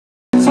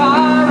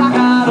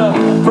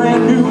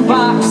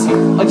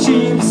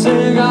cheap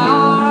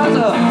cigars,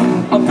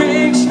 a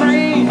big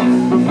screen,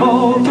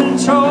 remote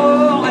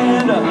control,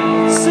 and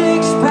a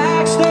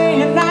six-pack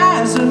staying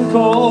nice and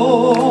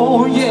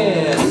cold,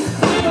 yeah.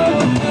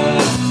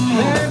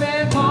 They've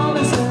been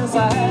calling since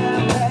I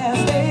had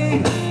past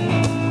 8.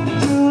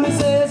 Julie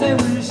says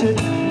that we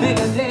should make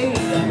a date.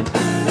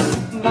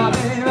 My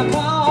baby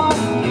called,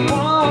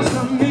 wants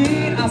to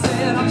meet. I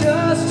said I'm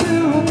just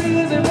too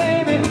busy,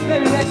 baby,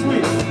 maybe next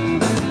week.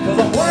 'Cause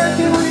I'm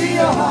working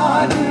real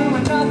hard,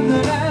 doing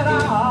nothing at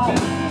all.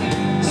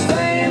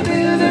 Staying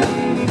busy,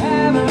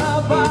 having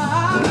a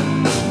ball.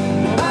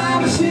 My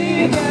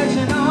machine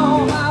catching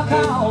all my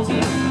calls.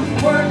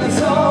 Working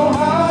so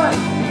hard,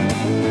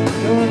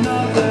 doing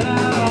nothing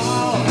at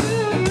all.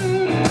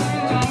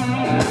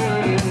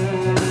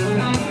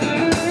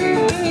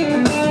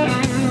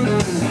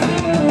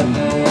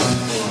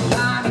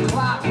 9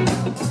 o'clock,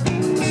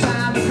 it's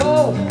time to go.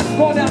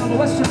 Going down to the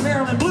Western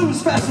Maryland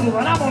Blues Festival,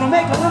 and I'm gonna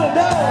make a little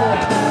dough.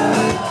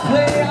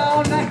 Play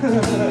all night,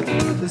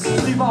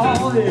 sleep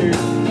all day.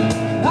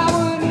 I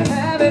wouldn't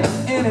have it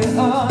any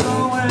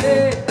other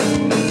way.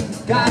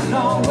 Got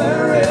no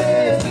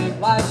worries,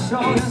 life's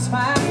short and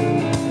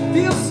fine.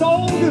 Feels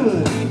so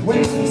good,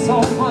 wasting so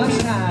much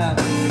time.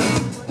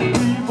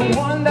 People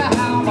wonder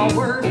how my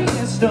work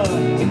gets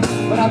done,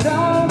 but I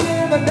don't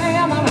give a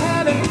damn, I'm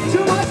having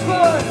too much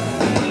fun.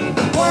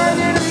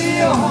 Working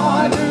real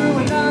hard,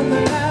 doing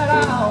nothing at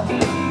all.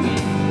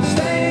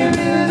 Staying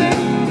busy,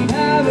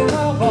 having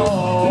a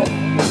ball.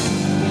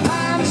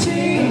 My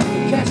machine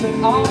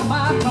catching all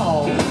my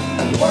calls.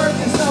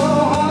 Working so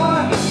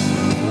hard,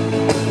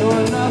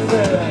 doing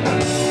nothing.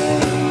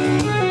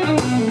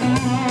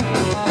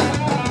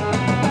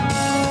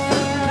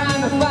 9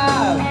 to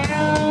 5,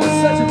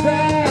 such a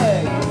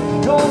drag.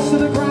 Goes to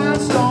the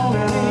grindstone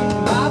and ain't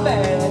my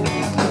bag.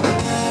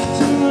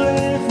 Too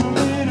late for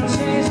me to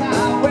change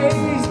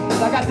highways.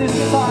 I got this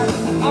guitar,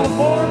 I was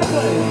born to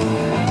play.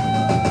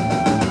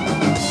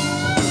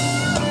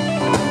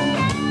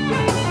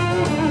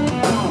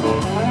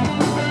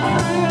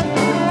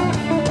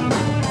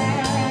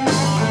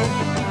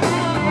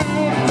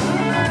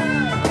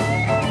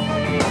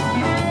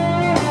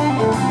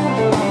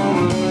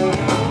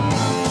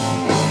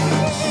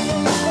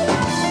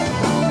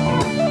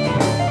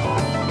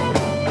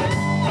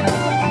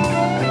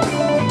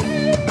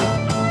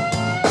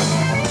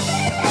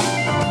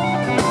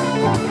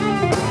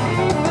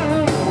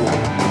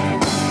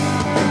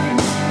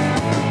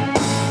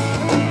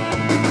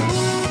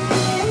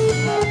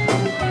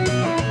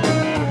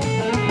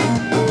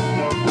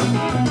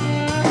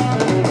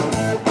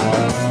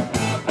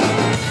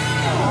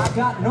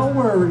 No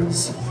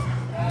worries,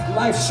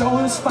 life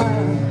sure is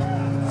fine.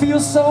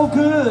 Feels so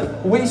good,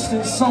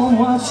 wasting so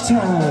much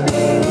time.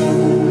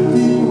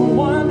 People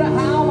wonder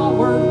how my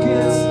work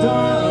gets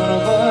done,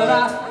 but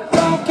I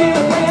don't give a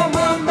damn,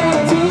 I'm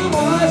making too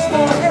much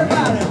for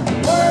everybody.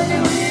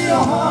 Working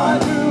real hard,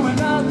 doing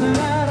nothing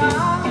at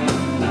all.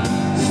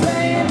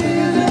 Staying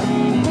busy,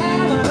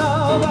 having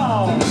a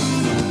ball.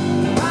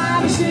 My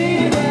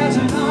machine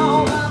catching all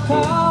my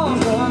calls,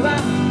 'cause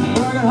I'm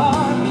working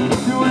hard,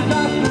 doing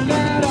nothing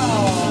at all.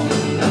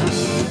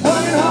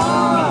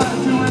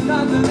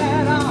 Nothing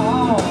at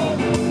all.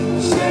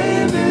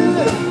 Staying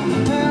busy,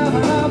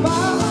 having a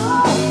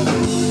ball.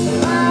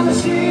 My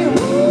machine,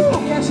 woo,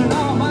 catching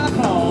all my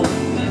calls.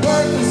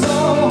 Working so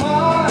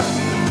hard,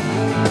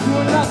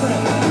 doing nothing.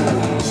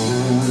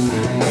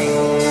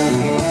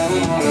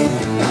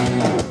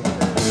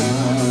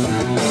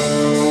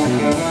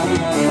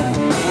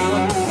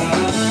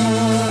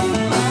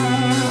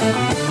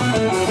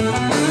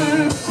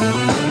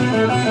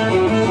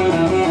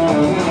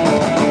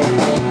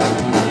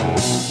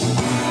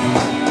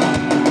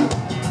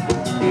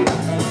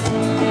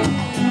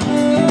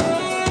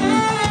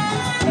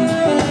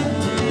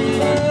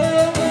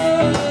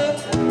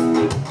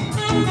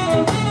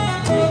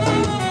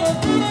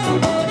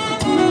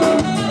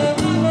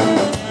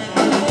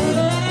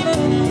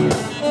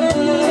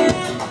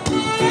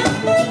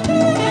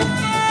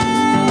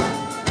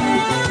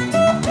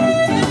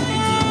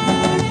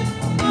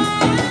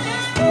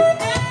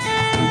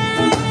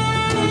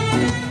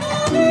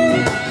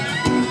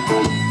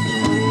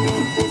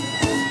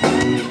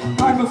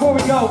 Before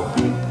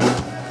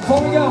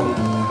we go,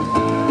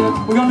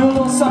 we're gonna do a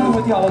little something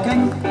with y'all, okay?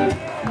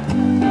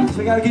 So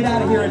we gotta get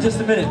out of here in just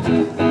a minute.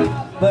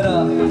 But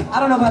I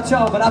don't know about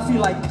y'all, but I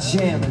feel like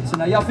jamming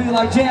tonight. Y'all feel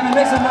like jamming?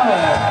 Make some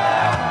noise.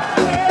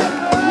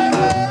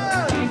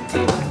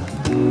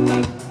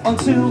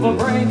 Until the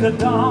break of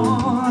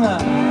dawn.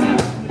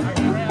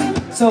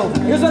 So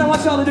here's what I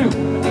want y'all to do.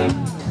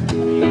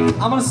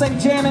 I'm gonna say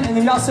jamming, and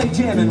then y'all say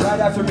jamming right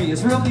after me.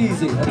 It's real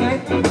easy,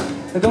 okay?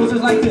 It goes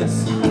just like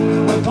this.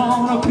 We're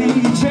gonna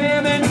be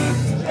jamming.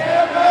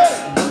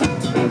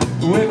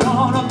 We're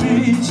gonna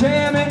be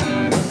jamming.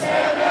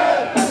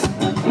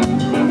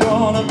 We're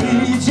gonna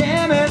be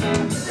jamming.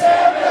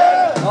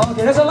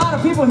 Okay, there's a lot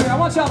of people here. I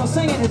want y'all to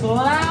sing it as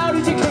loud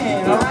as you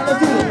can. All right, let's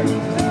do it.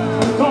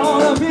 We're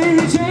gonna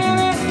be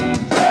jamming.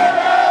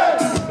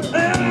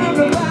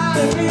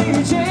 Everybody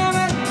be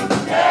jamming.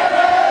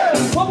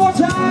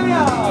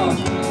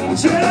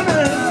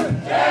 Gentlemen.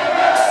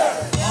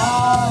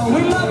 Oh,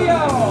 we love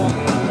y'all.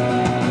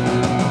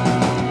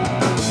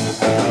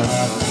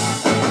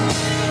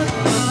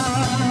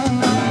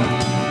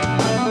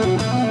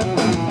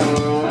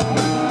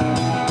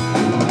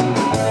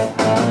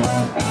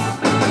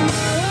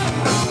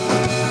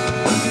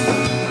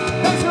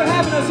 Thanks for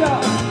having us,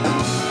 y'all.